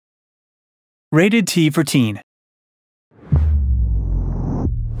Rated T for Teen.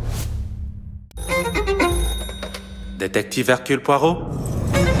 Detective Hercule Poirot?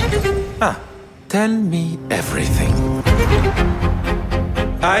 Tell me everything.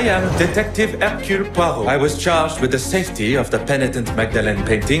 I am Detective Hercule Poirot. I was charged with the safety of the penitent Magdalene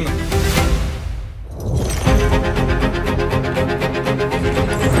painting.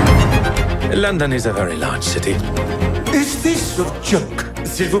 London is a very large city. Is this a joke?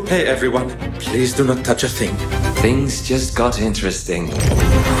 S'il vous plaît, everyone. Please do not touch a thing. Things just got interesting.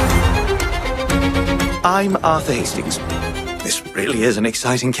 I'm Arthur Hastings. This really is an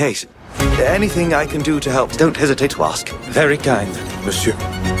exciting case. Anything I can do to help, don't hesitate to ask. Very kind, monsieur.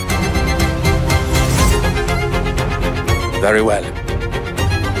 Very well.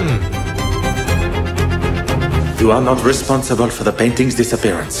 You are not responsible for the painting's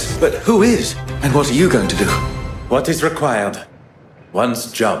disappearance. But who is? And what are you going to do? What is required?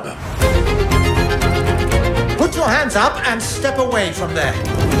 One's job. Put your hands up and step away from there.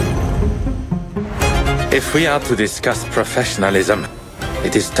 If we are to discuss professionalism,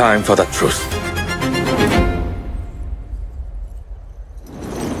 it is time for the truth.